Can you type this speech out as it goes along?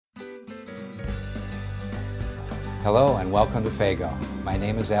Hello and welcome to Faygo. My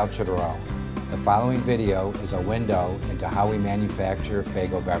name is Al Chidoro. The following video is a window into how we manufacture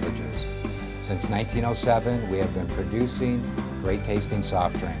Faygo beverages. Since 1907, we have been producing great tasting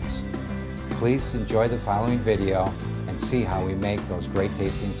soft drinks. Please enjoy the following video and see how we make those great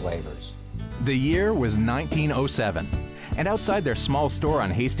tasting flavors. The year was 1907, and outside their small store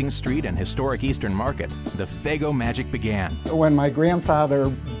on Hastings Street in historic Eastern Market, the Faygo magic began. When my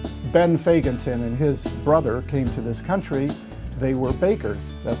grandfather, Ben Fagenson, and his brother came to this country, they were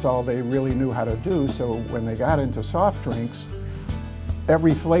bakers. That's all they really knew how to do. So when they got into soft drinks,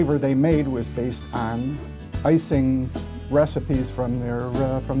 every flavor they made was based on icing recipes from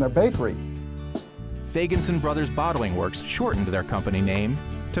their bakery. Fagenson Brothers Bottling Works shortened their company name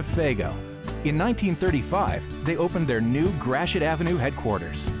to Faygo. In 1935, they opened their new Gratiot Avenue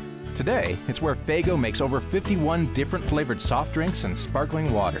headquarters. Today, it's where Faygo makes over 51 different flavored soft drinks and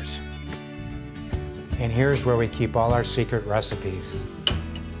sparkling waters. And here's where we keep all our secret recipes.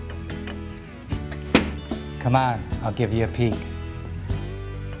 Come on, I'll give you a peek.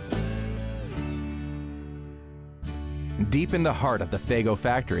 Deep in the heart of the Faygo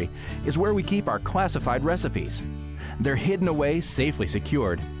factory is where we keep our classified recipes. They're hidden away, safely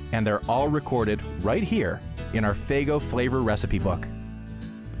secured, and they're all recorded right here in our Faygo flavor recipe book.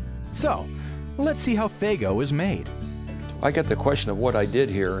 So, let's see how Faygo is made. I got the question of what I did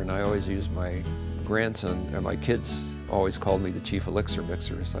here, and I always used my grandson, and my kids always called me the chief elixir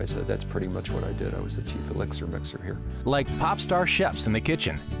mixer, so I said that's pretty much what I did. I was the chief elixir mixer here. Like pop star chefs in the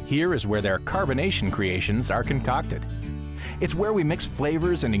kitchen, here is where their carbonation creations are concocted. It's where we mix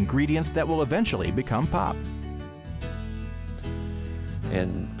flavors and ingredients that will eventually become pop.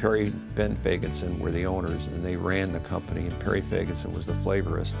 And Ben Fagenson were the owners, and they ran the company, and Perry Fagenson was the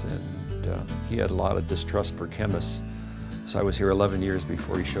flavorist, and he had a lot of distrust for chemists. So I was here 11 years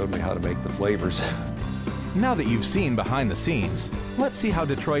before he showed me how to make the flavors. Now that you've seen behind the scenes, let's see how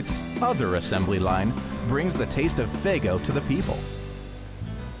Detroit's other assembly line brings the taste of Faygo to the people.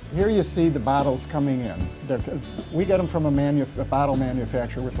 Here you see the bottles coming in. We get them from a bottle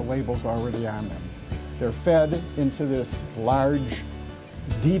manufacturer with the labels already on them. They're fed into this large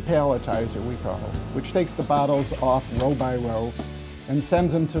depalletizer, we call it, which takes the bottles off row by row and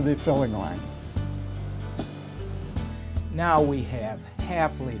sends them to the filling line. Now we have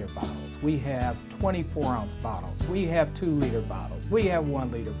half-liter bottles, we have 24-ounce bottles, we have 2-liter bottles, we have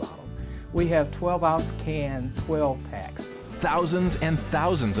 1-liter bottles, we have 12-ounce can, 12-packs. Thousands and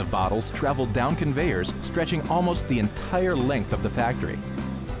thousands of bottles travel down conveyors stretching almost the entire length of the factory.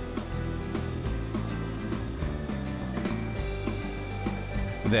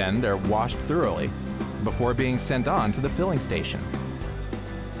 Then they're washed thoroughly before being sent on to the filling station.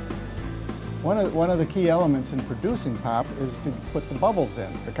 One of the key elements in producing pop is to put the bubbles in,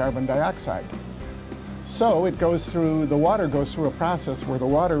 the carbon dioxide. So the water goes through a process where the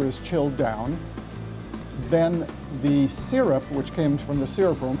water is chilled down. Then the syrup, which came from the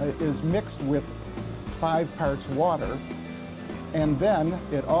syrup room, is mixed with 5 parts water. And then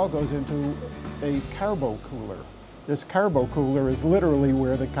it all goes into a carbo cooler. This carbo cooler is literally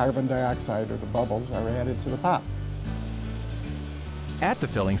where the carbon dioxide or the bubbles are added to the pop. At the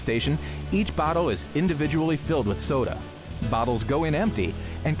filling station, each bottle is individually filled with soda. Bottles go in empty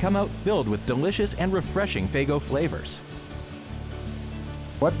and come out filled with delicious and refreshing Faygo flavors.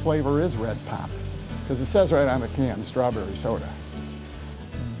 What flavor is red pop? Because it says right on the can, strawberry soda.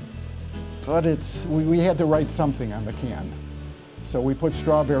 But we had to write something on the can. So we put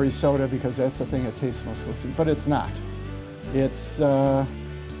strawberry soda because that's the thing that tastes most good, but it's not. It's, well,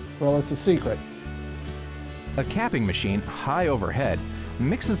 it's a secret. A capping machine high overhead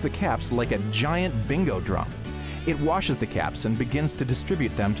mixes the caps like a giant bingo drum. It washes the caps and begins to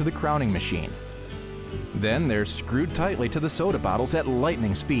distribute them to the crowning machine. Then they're screwed tightly to the soda bottles at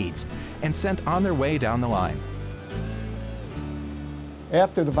lightning speeds and sent on their way down the line.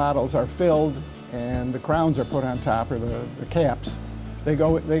 After the bottles are filled and the crowns are put on top, or the caps, they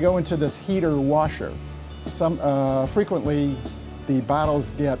go into this heater washer. Frequently the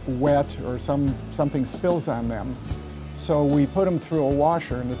bottles get wet or something spills on them. So we put them through a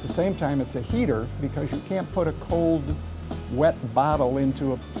washer, and at the same time it's a heater because you can't put a cold, wet bottle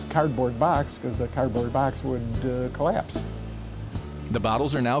into a cardboard box because the cardboard box would collapse. The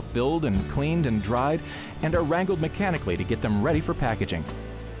bottles are now filled and cleaned and dried and are wrangled mechanically to get them ready for packaging.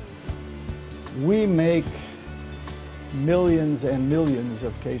 We make millions and millions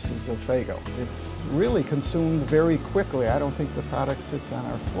of cases of Faygo. It's really consumed very quickly. I don't think the product sits on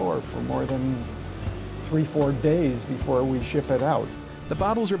our floor for more than 3-4 days before we ship it out. The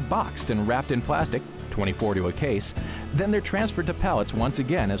bottles are boxed and wrapped in plastic, 24 to a case. Then they're transferred to pallets once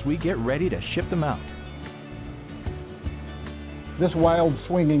again as we get ready to ship them out. This wild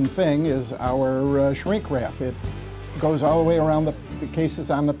swinging thing is our shrink wrap. It goes all the way around the cases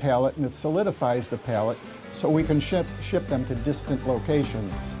on the pallet, and it solidifies the pallet so we can ship them to distant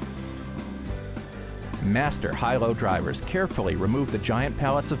locations. Master high-low drivers carefully remove the giant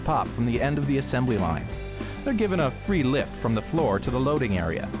pallets of pop from the end of the assembly line. They're given a free lift from the floor to the loading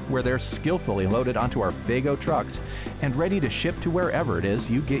area, where they're skillfully loaded onto our Faygo trucks and ready to ship to wherever it is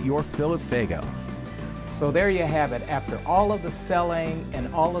you get your fill of Faygo. So there you have it. After all of the selling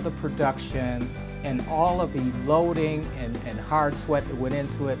and all of the production and all of the loading and hard sweat that went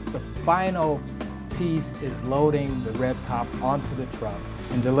into it, the final piece is loading the red pop onto the truck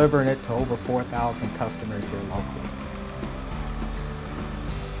and delivering it to over 4,000 customers here locally.